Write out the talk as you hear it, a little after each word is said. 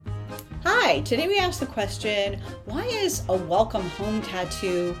Hi, today we asked the question, why is a welcome home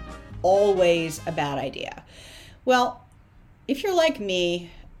tattoo always a bad idea? Well, if you're like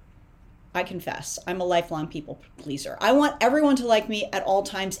me, I confess, I'm a lifelong people pleaser. I want everyone to like me at all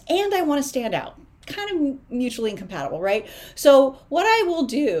times, and I want to stand out. Kind of mutually incompatible, right? So what I will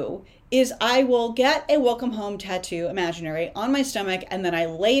do is I will get a welcome home tattoo, imaginary, on my stomach, and then I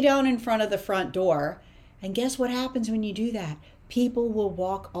lay down in front of the front door. And guess what happens when you do that? People will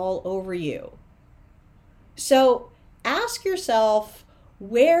walk all over you. So ask yourself,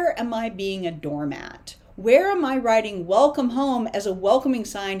 where am I being a doormat? Where am I writing welcome home as a welcoming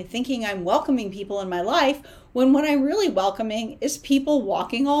sign, thinking I'm welcoming people in my life, when what I'm really welcoming is people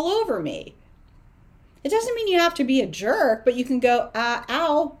walking all over me? It doesn't mean you have to be a jerk, but you can go,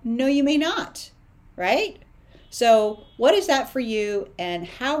 ow, no, you may not, right? So what is that for you, and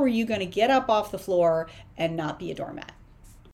how are you going to get up off the floor and not be a doormat?